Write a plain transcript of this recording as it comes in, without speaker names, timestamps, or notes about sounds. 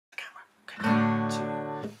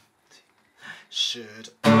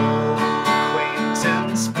Should old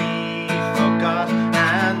acquaintance be forgot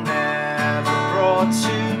and never brought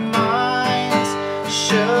to mind?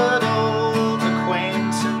 Should old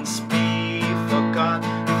acquaintance be forgot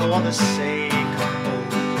for the sake of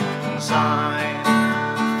old Syne?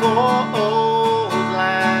 For old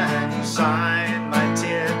lang Syne, my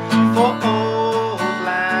dear, for old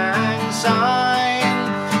lang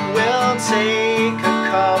Syne, we'll take a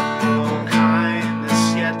cup of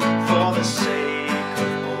kindness yet for the sake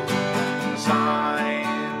of old Syne.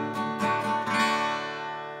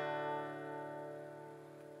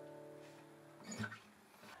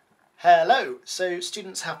 Hello! So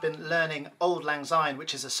students have been learning Auld Lang Syne,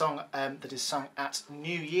 which is a song that is sung at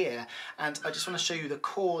New Year, and I just want to show you the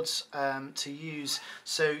chords to use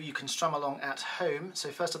so you can strum along at home. So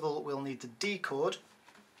first of all we'll need the D chord,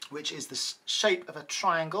 which is the shape of a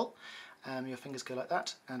triangle. Your fingers go like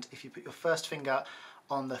that, and if you put your first finger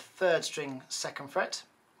on the 3rd string 2nd fret,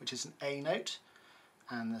 which is an A note,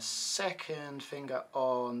 and the second finger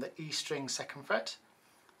on the E string 2nd fret,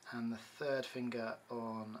 and the 3rd finger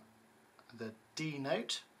on the D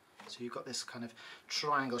note, so you've got this kind of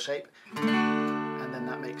triangle shape, and then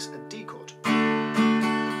that makes a D chord.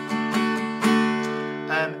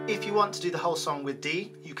 If you want to do the whole song with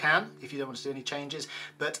D, you can, if you don't want to do any changes,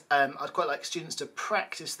 but I'd quite like students to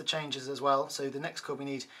practice the changes as well. So the next chord we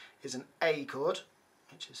need is an A chord,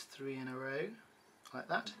 which is 3 in a row, like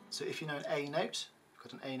that. So if you know an A note, you've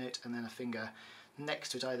got an A note and then a finger next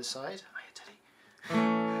to it either side.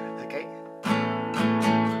 Okay.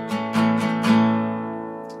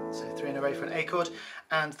 For an A chord,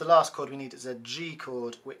 and the last chord we need is a G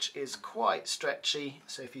chord, which is quite stretchy.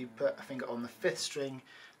 So if you put a finger on the 5th string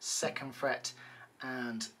 2nd fret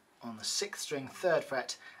and on the 6th string 3rd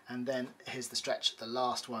fret, and then here's the stretch, the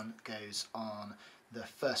last one goes on the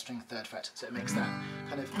 1st string 3rd fret, so it makes that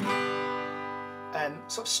kind of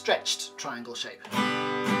sort of stretched triangle shape.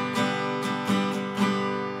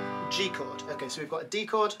 G chord. Okay, so we've got a D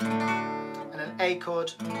chord and an A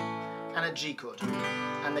chord and a G chord,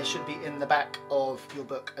 and they should be in the back of your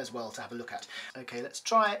book as well to have a look at. Okay, let's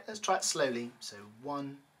try it slowly. So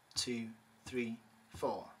 1, 2, 3,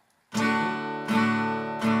 4.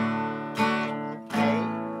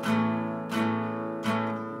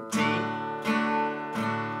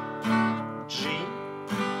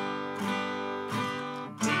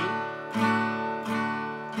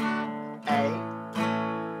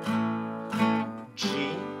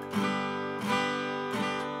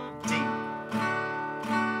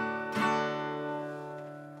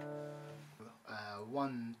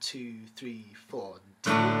 One, two, three, four. D,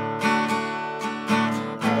 A,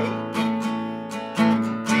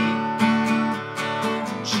 D,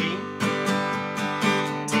 G,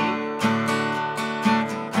 D,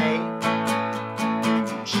 A,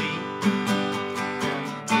 G, and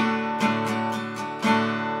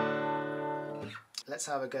D. Let's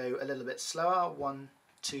have a go a little bit slower. 1,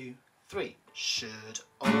 2, 3. Should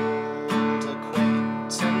old